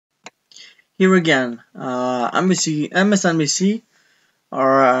here again. MSNBC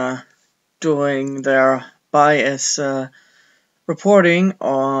are doing their bias reporting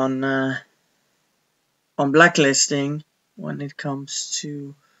on blacklisting when it comes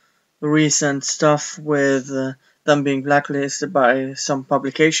to the recent stuff with them being blacklisted by some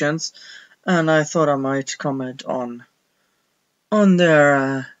publications, and I thought I might comment on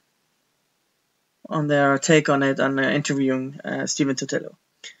their take on it and interviewing Stephen Totillo.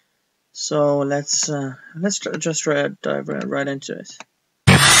 So let's just dive right into it.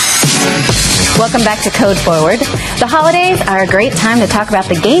 Welcome back to Code Forward. The holidays are a great time to talk about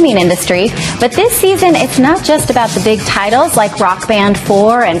the gaming industry, but this season it's not just about the big titles like Rock Band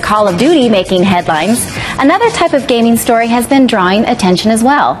 4 and Call of Duty making headlines. Another type of gaming story has been drawing attention as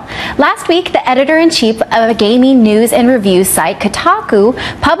well. Last week, the editor-in-chief of a gaming news and review site, Kotaku,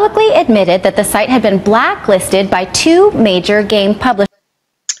 publicly admitted that the site had been blacklisted by two major game publishers.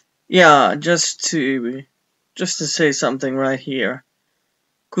 Yeah, just to say something right here.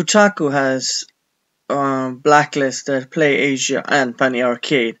 Kotaku has blacklisted PlayAsia and Penny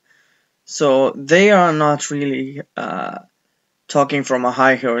Arcade, so they are not really talking from a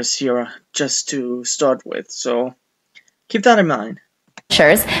high horse here, just to start with, so keep that in mind.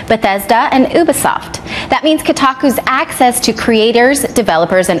 Bethesda and Ubisoft. That means Kotaku's access to creators,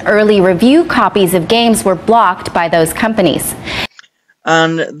 developers, and early review copies of games were blocked by those companies.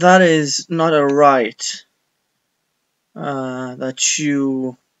 And that is not a right that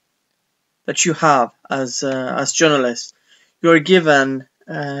you have as journalists. You're given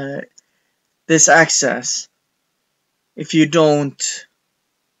this access if you don't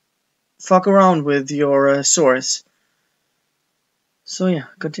fuck around with your source. So yeah,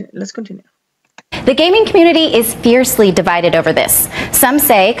 let's continue. The gaming community is fiercely divided over this. Some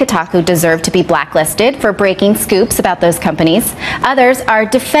say Kotaku deserved to be blacklisted for breaking scoops about those companies. Others are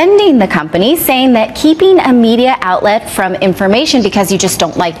defending the company, saying that keeping a media outlet from information because you just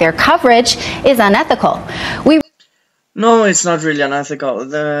don't like their coverage is unethical. No, it's not really unethical.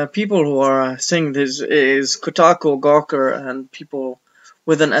 The people who are saying this is Kotaku, Gawker, and people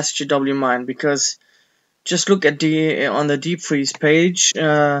with an SJW mind, because just look at on the deep freeze page,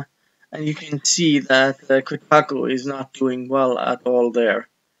 and you can see that Kotaku is not doing well at all there.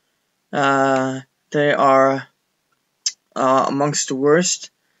 They are amongst the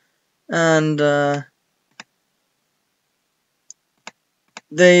worst, and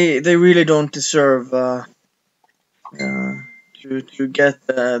they really don't deserve to get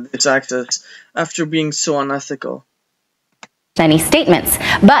this access after being so unethical. Any statements.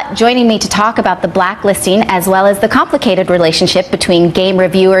 But joining me to talk about the blacklisting as well as the complicated relationship between game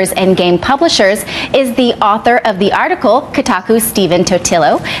reviewers and game publishers is the author of the article, Kotaku's Stephen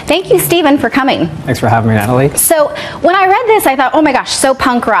Totillo. Thank you, Stephen, for coming. Thanks for having me, Natalie. So when I read this, I thought, oh my gosh, so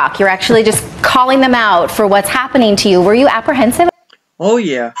punk rock. You're actually just calling them out for what's happening to you. Were you apprehensive? Oh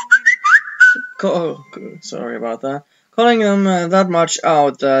yeah. Sorry about that. Calling them that much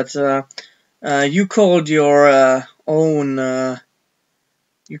out that you called your own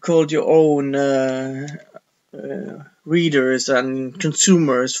readers and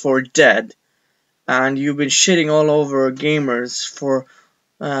consumers for dead, and you've been shitting all over gamers for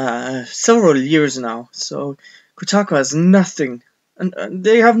several years now. So Kotaku has nothing, and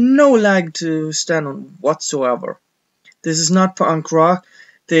they have no leg to stand on whatsoever. This is not punk rock.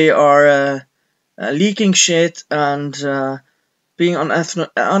 They are leaking shit and being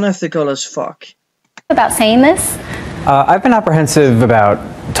unethical as fuck. About saying this? I've been apprehensive about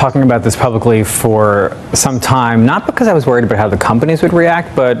talking about this publicly for some time, not because I was worried about how the companies would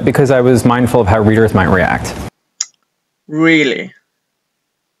react, but because I was mindful of how readers might react. Really?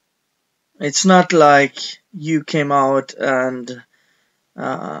 It's not like you came out and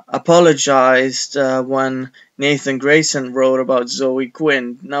apologized when Nathan Grayson wrote about Zoe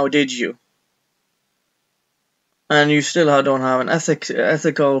Quinn, now did you? And you still don't have an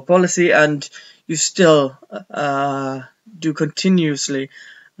ethical policy, and you still do continuously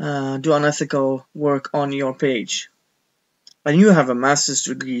do unethical work on your page. And you have a master's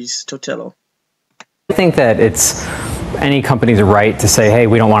degree, Totillo. I think that it's any company's right to say, hey,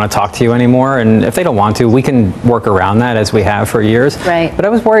 we don't want to talk to you anymore, and if they don't want to, we can work around that as we have for years. Right. But I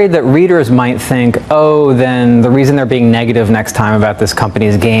was worried that readers might think, oh, then the reason they're being negative next time about this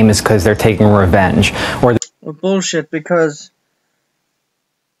company's game is because they're taking revenge. Or bullshit, because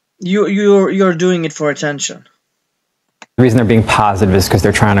you're doing it for attention. The reason they're being positive is because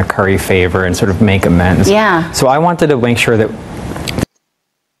they're trying to curry favor and sort of make amends. Yeah. So I wanted to make sure that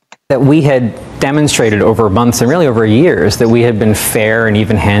we had demonstrated over months and really over years that we had been fair and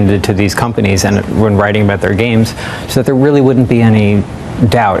even-handed to these companies and when writing about their games, so that there really wouldn't be any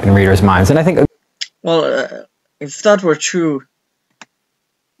doubt in readers' minds. And I think, well, if that were true,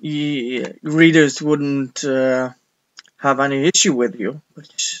 readers wouldn't have any issue with you, but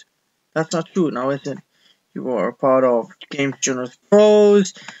that's not true now, is it? You are part of Games Journalist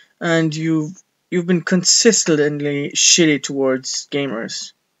Pros, and you've been consistently shitty towards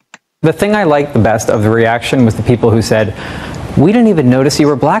gamers. the thing I liked the best of the reaction was the people who said, we didn't even notice you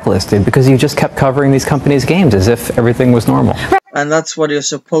were blacklisted because you just kept covering these companies' games as if everything was normal. And that's what you're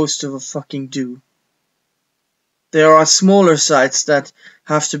supposed to fucking do. There are smaller sites that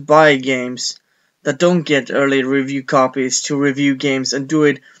have to buy games that don't get early review copies to review games and do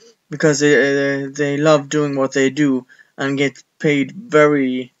it because they love doing what they do and get paid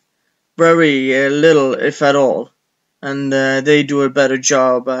very, very little, if at all. And they do a better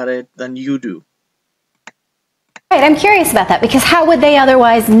job at it than you do. Right, I'm curious about that, because how would they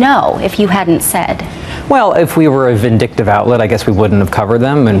otherwise know if you hadn't said? Well, if we were a vindictive outlet, I guess we wouldn't have covered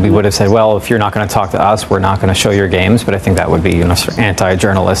them, and we would have said, well, if you're not going to talk to us, we're not going to show your games. But I think that would be, sort of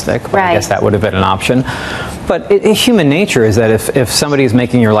anti-journalistic. Right. I guess that would have been an option. But human nature is that if somebody is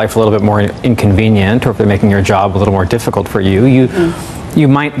making your life a little bit more inconvenient, or if they're making your job a little more difficult for you, you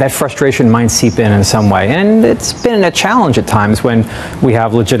might, that frustration might seep in some way. And it's been a challenge at times when we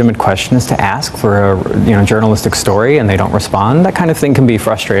have legitimate questions to ask for a journalistic story and they don't respond. That kind of thing can be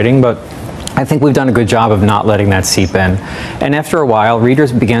frustrating, but I think we've done a good job of not letting that seep in. And after a while,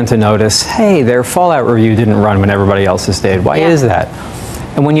 readers began to notice, hey, their Fallout review didn't run when everybody else's did. Why is that?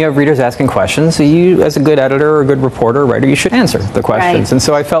 And when you have readers asking questions, you, as a good editor or a good reporter or writer, you should answer the questions. Right. And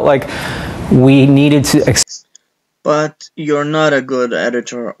so I felt like we needed to... But you're not a good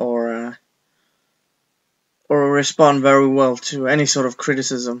editor or respond very well to any sort of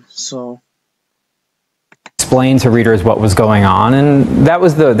criticism, so... explain to readers what was going on, and that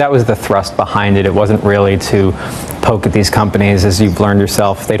was the thrust behind it. It wasn't really to poke at these companies. As you've learned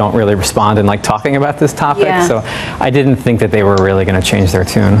yourself, they don't really respond and like talking about this topic, so I didn't think that they were really going to change their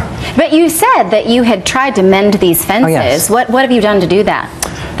tune. But you said that you had tried to mend these fences. Oh, yes. What have you done to do that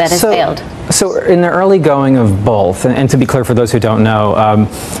has failed? So in the early going of both, and to be clear for those who don't know,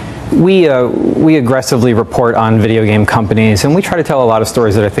 we aggressively report on video game companies, and we try to tell a lot of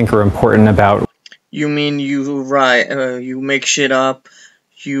stories that I think are important about... You mean you write, you make shit up,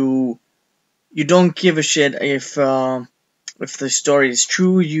 you don't give a shit if the story is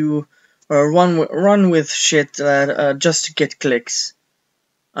true, you run with shit that just to get clicks.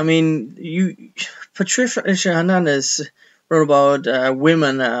 I mean, Patricia Hernandez wrote about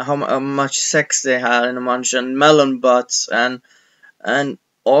women, how much sex they had in a munch, and melon butts, and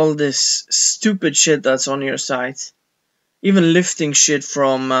all this stupid shit that's on your site. Even lifting shit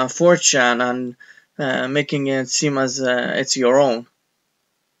from 4chan and making it seem as it's your own.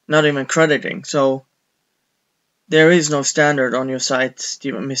 Not even crediting. So there is no standard on your site,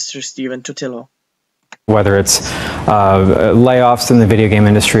 Mr. Steven Totillo. Whether it's layoffs in the video game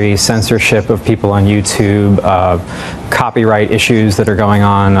industry, censorship of people on YouTube, copyright issues that are going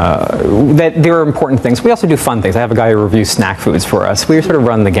on, that there are important things. We also do fun things. I have a guy who reviews snack foods for us. We sort of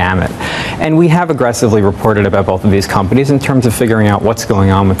run the gamut. And we have aggressively reported about both of these companies in terms of figuring out what's going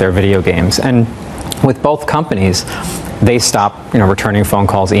on with their video games. And with both companies, they stopped returning phone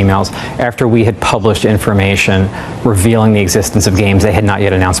calls, emails, after we had published information revealing the existence of games they had not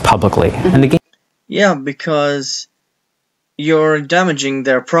yet announced publicly. And the yeah, because you're damaging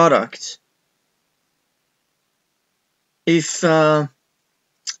their product. If you're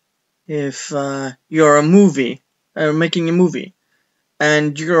a movie, making a movie,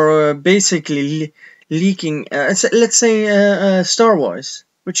 and you're basically leaking, let's say Star Wars,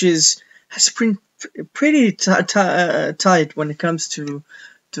 which has been pretty tight when it comes to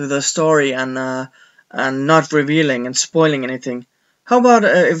the story and not revealing and spoiling anything. How about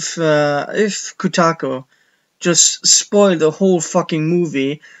if Kotaku just spoiled the whole fucking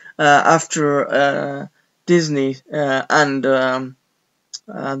movie after Disney and the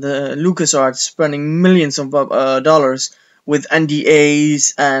LucasArts spending millions of dollars with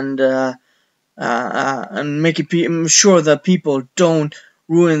NDAs and making sure that people don't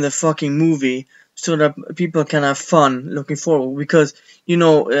ruin the fucking movie so that people can have fun looking forward, because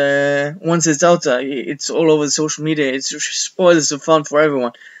once it's out there, it's all over social media, it spoils the fun for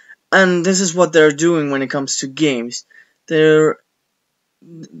everyone. And this is what they're doing when it comes to games. They're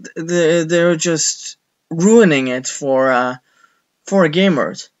just ruining it for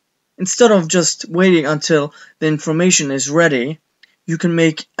gamers. Instead of just waiting until the information is ready, you can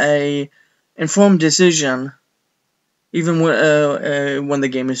make a informed decision even when the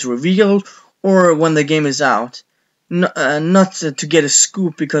game is revealed or when the game is out. Not to get a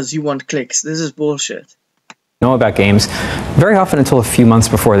scoop because you want clicks. This is bullshit. know about games very often until a few months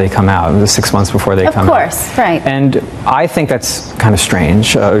before they come out, 6 months before they come out. Of course, right. And I think that's kind of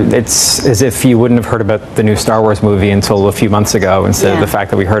strange. It's as if you wouldn't have heard about the new Star Wars movie until a few months ago instead of the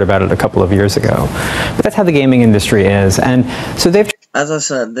fact that we heard about it a couple of years ago. But that's how the gaming industry is. And so they've... As I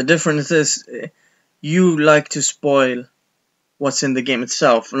said, the difference is you like to spoil what's in the game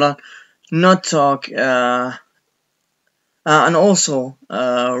itself, not talk... and also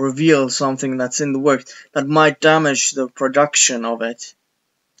reveal something that's in the works that might damage the production of it.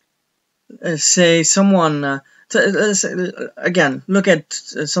 Say someone, again, look at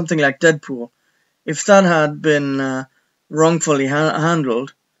something like Deadpool. If that had been wrongfully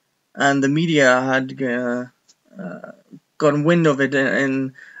handled, and the media had gotten wind of it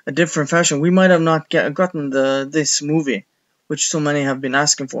in a different fashion, we might have not gotten this movie, which so many have been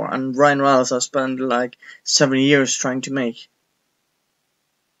asking for, and Ryan Reynolds has spent like 7 years trying to make.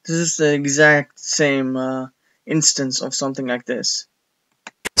 This is the exact same instance of something like this.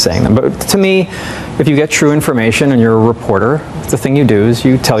 Saying them, but to me, if you get true information and you're a reporter, the thing you do is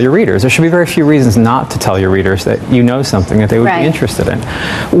you tell your readers. There should be very few reasons not to tell your readers that you know something that they would be interested in.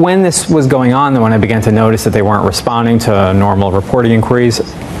 When this was going on, when I began to notice that they weren't responding to normal reporting inquiries,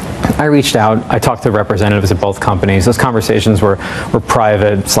 I reached out. I talked to representatives of both companies. Those conversations were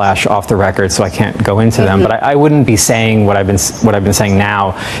private / off the record, so I can't go into them. But I wouldn't be saying what I've been saying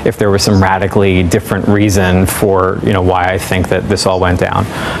now if there was some radically different reason for why I think that this all went down.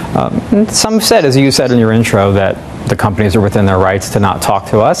 Some said, as you said in your intro, that the companies are within their rights to not talk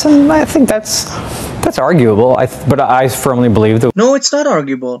to us, and I think that's arguable. But I firmly believe that. No, it's not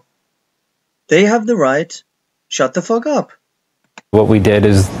arguable. They have the right. Shut the fuck up. What we did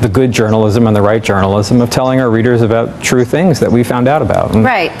is the good journalism and the right journalism of telling our readers about true things that we found out about. And,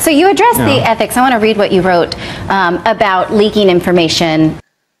 right. So you addressed the ethics. I want to read what you wrote about leaking information.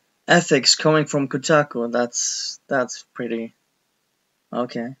 Ethics coming from Kotaku. That's pretty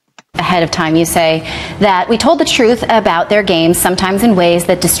okay. Ahead of time, you say that we told the truth about their games, sometimes in ways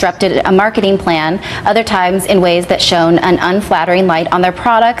that disrupted a marketing plan, other times in ways that shone an unflattering light on their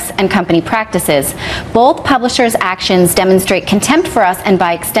products and company practices. Both publishers' actions demonstrate contempt for us and,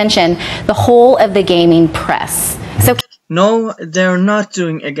 by extension, the whole of the gaming press. So, no, they're not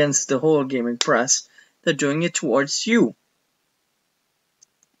doing against the whole gaming press. They're doing it towards you.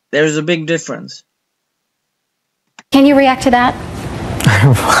 There's a big difference. Can you react to that?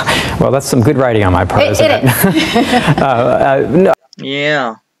 Well, that's some good writing on my part, isn't it? No.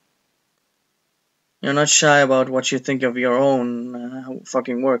 Yeah. You're not shy about what you think of your own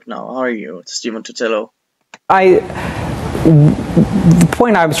fucking work now, are you, Stephen Totillo? The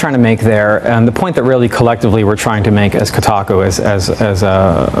point I was trying to make there, and the point that really collectively we're trying to make as Kotaku, as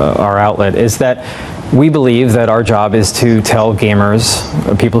our outlet, is that we believe that our job is to tell gamers,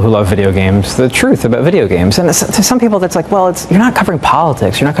 people who love video games, the truth about video games. And to some people that's like, well, you're not covering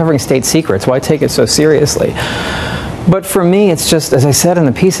politics, you're not covering state secrets, why take it so seriously? But for me, it's just, as I said in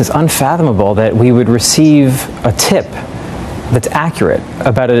the piece, it's unfathomable that we would receive a tip that's accurate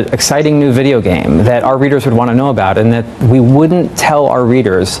about an exciting new video game that our readers would want to know about, and that we wouldn't tell our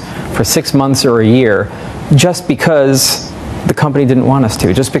readers for 6 months or a year just because the company didn't want us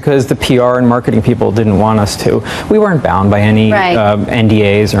to, just because the PR and marketing people didn't want us to. We weren't bound by any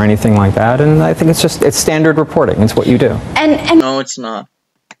NDAs or anything like that, and I think it's standard reporting. It's what you do. And no, it's not.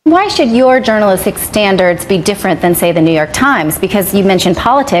 Why should your journalistic standards be different than, say, the New York Times? Because you mentioned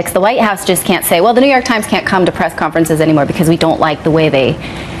politics. The White House just can't say, well, the New York Times can't come to press conferences anymore because we don't like the way they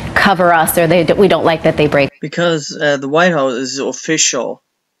cover us, or we don't like that they break. Because the White House is official,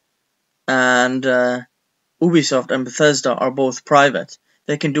 and Ubisoft and Bethesda are both private.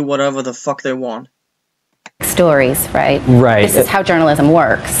 They can do whatever the fuck they want. Stories, right? Right. This is how journalism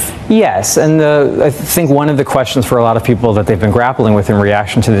works. Yes, and I think one of the questions for a lot of people that they've been grappling with in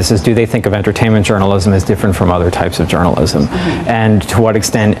reaction to this is, do they think of entertainment journalism as different from other types of journalism? And to what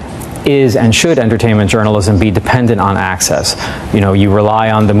extent is and should entertainment journalism be dependent on access? You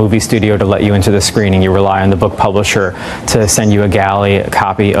rely on the movie studio to let you into the screening. You rely on the book publisher to send you a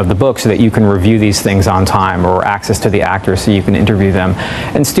copy of the book so that you can review these things on time, or access to the actors so you can interview them.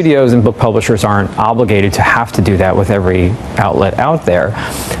 And studios and book publishers aren't obligated to have to do that with every outlet out there.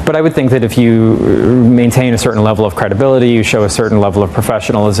 But I would think that if you maintain a certain level of credibility, you show a certain level of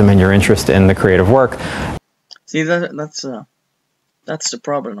professionalism in your interest in the creative work. See, that's the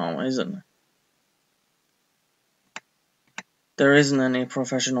problem now, isn't it? There isn't any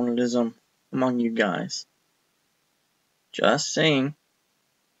professionalism among you guys. Just saying.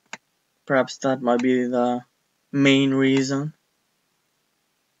 Perhaps that might be the main reason.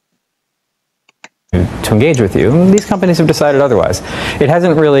 To engage with you. These companies have decided otherwise. It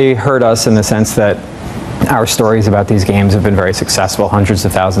hasn't really hurt us in the sense that our stories about these games have been very successful. Hundreds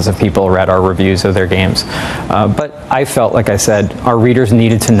of thousands of people read our reviews of their games. But I felt, like I said, our readers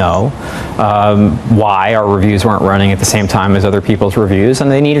needed to know why our reviews weren't running at the same time as other people's reviews, and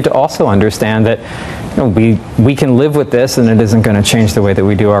they needed to also understand that we can live with this, and it isn't going to change the way that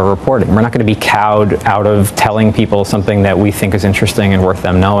we do our reporting. We're not going to be cowed out of telling people something that we think is interesting and worth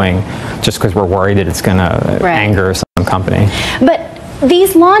them knowing just because we're worried that it's going to anger some company. But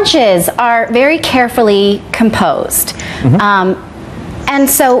these launches are very carefully composed. And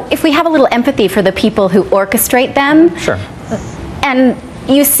so if we have a little empathy for the people who orchestrate them, sure. And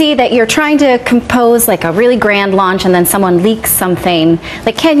you see that you're trying to compose like a really grand launch and then someone leaks something,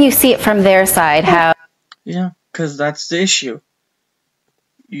 like can you see it from their side how... Yeah, because that's the issue.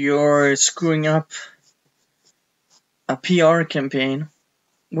 You're screwing up a PR campaign,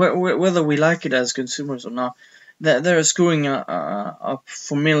 whether we like it as consumers or not. They're screwing up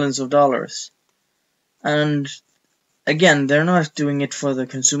for millions of dollars. And again, they're not doing it for the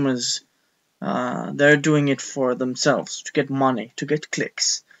consumers. They're doing it for themselves, to get money, to get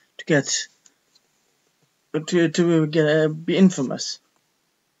clicks, to be infamous.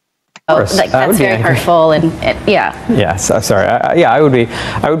 Like that's very hurtful, and yeah. Yes, sorry. I would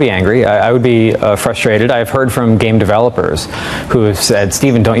be angry. I would be frustrated. I've heard from game developers who have said,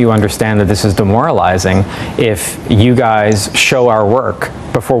 "Stephen, don't you understand that this is demoralizing? If you guys show our work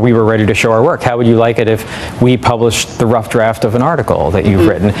before we were ready to show our work, how would you like it if we published the rough draft of an article that you've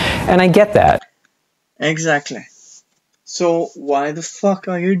written?" And I get that. Exactly. So why the fuck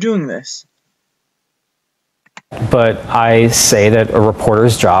are you doing this? But I say that a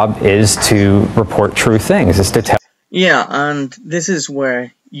reporter's job is to report true things, is to tell. Yeah, and this is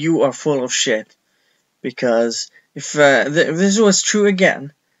where you are full of shit. Because if this was true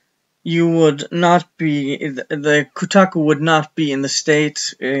again, you would not be, the Kotaku would not be in the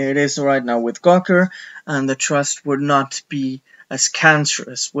state it is right now with Gawker, and the trust would not be as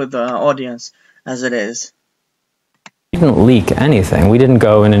cancerous with the audience as it is. We didn't leak anything. We didn't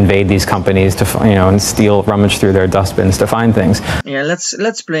go and invade these companies to, and steal, rummage through their dustbins to find things. Yeah,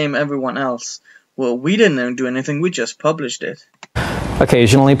 let's blame everyone else. Well, we didn't do anything. We just published it.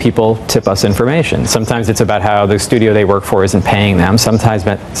 Occasionally, people tip us information. Sometimes it's about how the studio they work for isn't paying them. Sometimes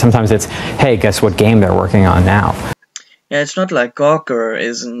it's, hey, guess what game they're working on now. Yeah, it's not like Gawker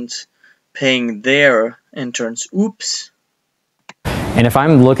isn't paying their interns. Oops. And if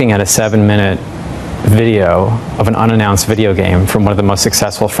I'm looking at a 7-minute video of an unannounced video game from one of the most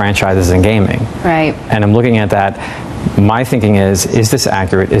successful franchises in gaming. Right. And I'm looking at that, my thinking is this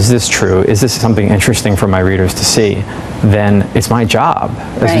accurate? Is this true? Is this something interesting for my readers to see? Then it's my job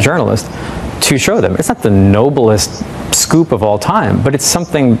as a journalist to show them. It's not the noblest scoop of all time, but it's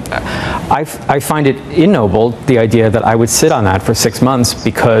something, I find it ignoble, the idea that I would sit on that for 6 months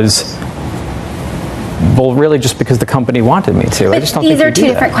because, well, really just because the company wanted me to. But I just don't these think are two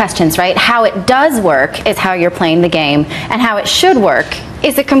different questions, right? How it does work is how you're playing the game, and how it should work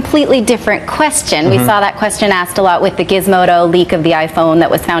is a completely different question. We saw that question asked a lot with the Gizmodo leak of the iPhone that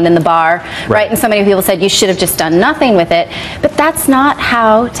was found in the bar, right? And so many people said you should have just done nothing with it. But that's not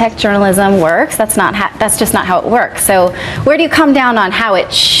how tech journalism works. That's just not how it works. So where do you come down on how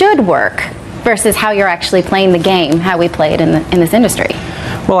it should work versus how you're actually playing the game, how we play it in this industry?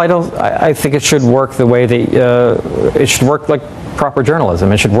 Well, I think it should work the way that it should work like proper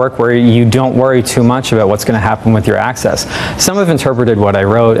journalism. It should work where you don't worry too much about what's going to happen with your access. Some have interpreted what I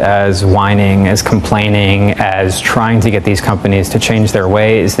wrote as whining, as complaining, as trying to get these companies to change their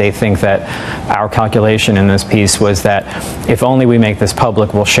ways. They think that our calculation in this piece was that if only we make this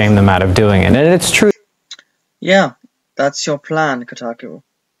public, we'll shame them out of doing it. And it's true. Yeah, that's your plan, Kotaku.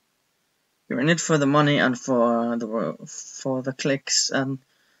 You're in it for the money and for the clicks and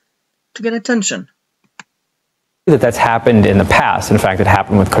to get attention. That's happened in the past. In fact, it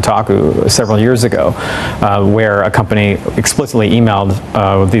happened with Kotaku several years ago, where a company explicitly emailed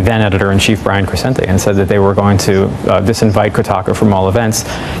the then editor-in-chief Brian Crescente and said that they were going to disinvite Kotaku from all events.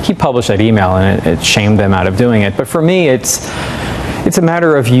 He published that email, and it shamed them out of doing it. But for me, it's a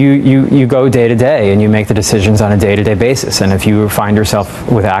matter of you go day to day and you make the decisions on a day-to-day basis. And if you find yourself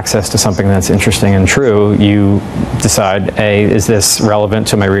with access to something that's interesting and true, you decide, A, is this relevant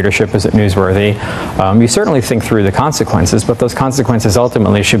to my readership? Is it newsworthy? You certainly think through the consequences, but those consequences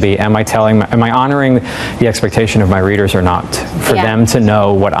ultimately should be, am I honoring the expectation of my readers or not? For them to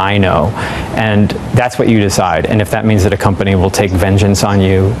know what I know. And that's what you decide. And if that means that a company will take vengeance on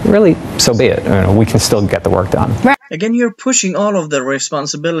you, really, so be it. We can still get the work done. Right. Again, you're pushing all of the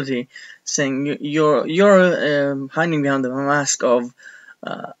responsibility, saying you're hiding behind the mask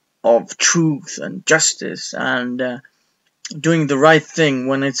of truth and justice and doing the right thing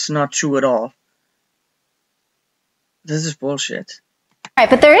when it's not true at all. This is bullshit. Right,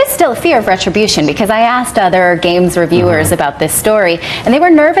 but there is still a fear of retribution, because I asked other games reviewers about this story, and they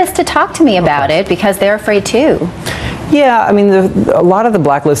were nervous to talk to me about it because they're afraid too. Yeah, I mean, a lot of the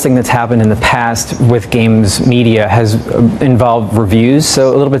blacklisting that's happened in the past with games media has involved reviews, so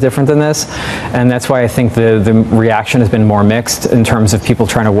a little bit different than this, and that's why I think the reaction has been more mixed in terms of people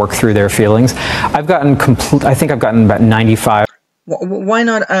trying to work through their feelings. I think I've gotten about 95. Why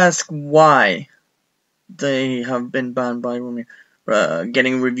not ask why they have been banned by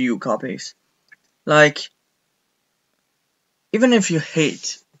getting review copies? Like, even if you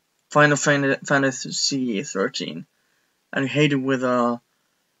hate Final Fantasy 13 and you hate it with a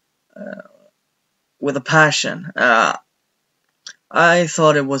passion, I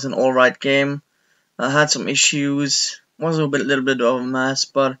thought it was an alright game. I had some issues, was a little bit of a mess,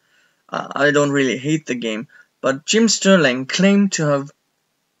 but I don't really hate the game. But Jim Sterling claimed to have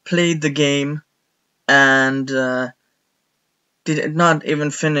played the game and did not even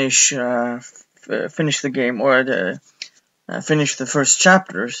finish the game or finish the first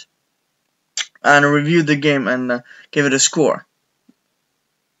chapters, and reviewed the game and gave it a score.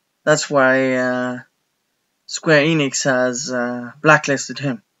 That's why Square Enix has blacklisted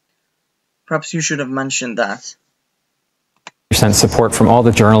him. Perhaps you should have mentioned that. Support from all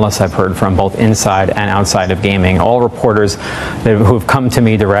the journalists I've heard from, both inside and outside of gaming. All reporters who have come to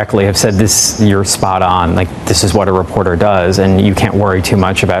me directly have said, you're spot on. Like, this is what a reporter does, and you can't worry too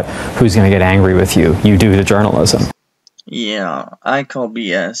much about who's going to get angry with you. You do the journalism. Yeah, I call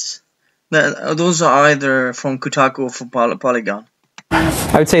BS. Those are either from Kotaku or from Polygon.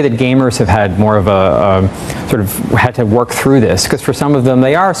 I would say that gamers have had more of a sort of had to work through this, because for some of them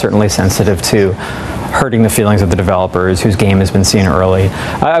they are certainly sensitive to hurting the feelings of the developers whose game has been seen early.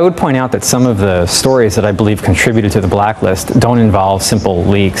 I would point out that some of the stories that I believe contributed to the blacklist don't involve simple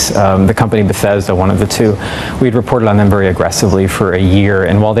leaks. The company Bethesda, one of the two, we'd reported on them very aggressively for a year,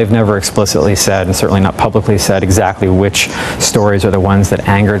 and while they've never explicitly said, and certainly not publicly said, exactly which stories are the ones that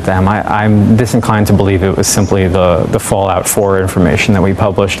angered them, I'm disinclined to believe it was simply the Fallout 4 information that we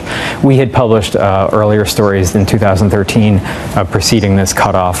published. We had published earlier stories in 2013 preceding this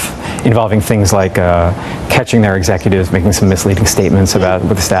cutoff, involving things like catching their executives making some misleading statements about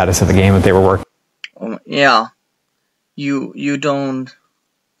the status of the game that they were working. Yeah, you don't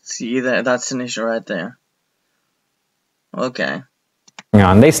see that. That's an issue right there. Okay.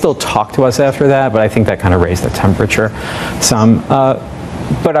 They still talk to us after that, but I think that kind of raised the temperature some.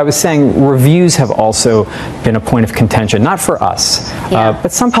 But I was saying reviews have also been a point of contention, not for us, but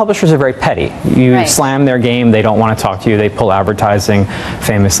some publishers are very petty. You slam their game, they don't want to talk to you, they pull advertising.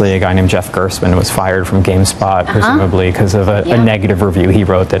 Famously, a guy named Jeff Gerstmann was fired from GameSpot, presumably because of a negative review he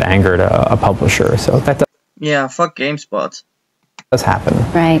wrote that angered a publisher. So that fuck GameSpot. Does happen.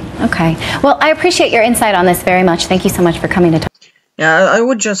 Right, okay. Well, I appreciate your insight on this very much. Thank you so much for coming to talk. Yeah, I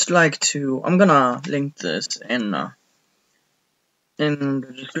would just like to, I'm gonna link this in the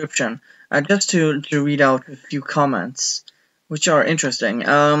description, just to read out a few comments, which are interesting.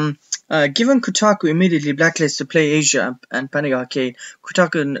 Given Kotaku immediately blacklisted Play Asia and Panic Arcade,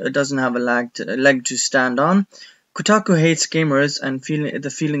 Kotaku doesn't have a leg to stand on. Kotaku hates gamers, and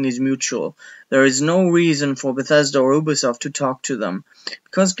the feeling is mutual. There is no reason for Bethesda or Ubisoft to talk to them,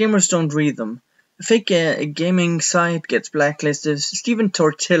 because gamers don't read them. A fake gaming site gets blacklisted, Steven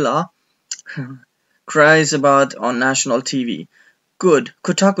Tortilla cries about on national TV. Good,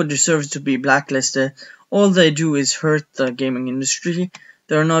 Kotaku deserves to be blacklisted. All they do is hurt the gaming industry.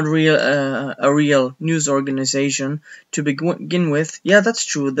 They're not a real news organization to begin with. Yeah, that's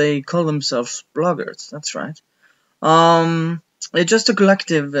true. They call themselves bloggers. That's right. They're just a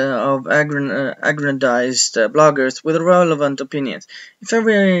collective of aggrandized bloggers with relevant opinions. If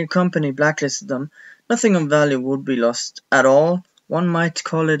every company blacklisted them, nothing of value would be lost at all. One might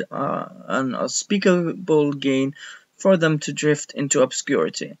call it an unspeakable gain for them to drift into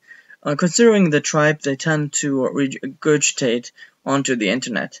obscurity. Considering the tribe they tend to regurgitate onto the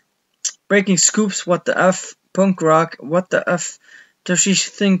internet. Breaking scoops, what the F? Punk rock, what the F does she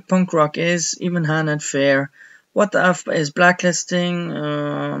think punk rock is? Even handed fair. What the F is blacklisting?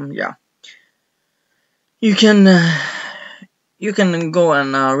 Yeah. You can go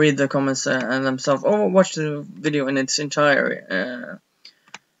and read the comments themselves, or watch the video in its entire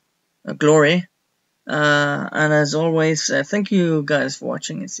glory. And as always, thank you guys for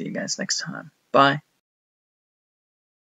watching, and see you guys next time. Bye.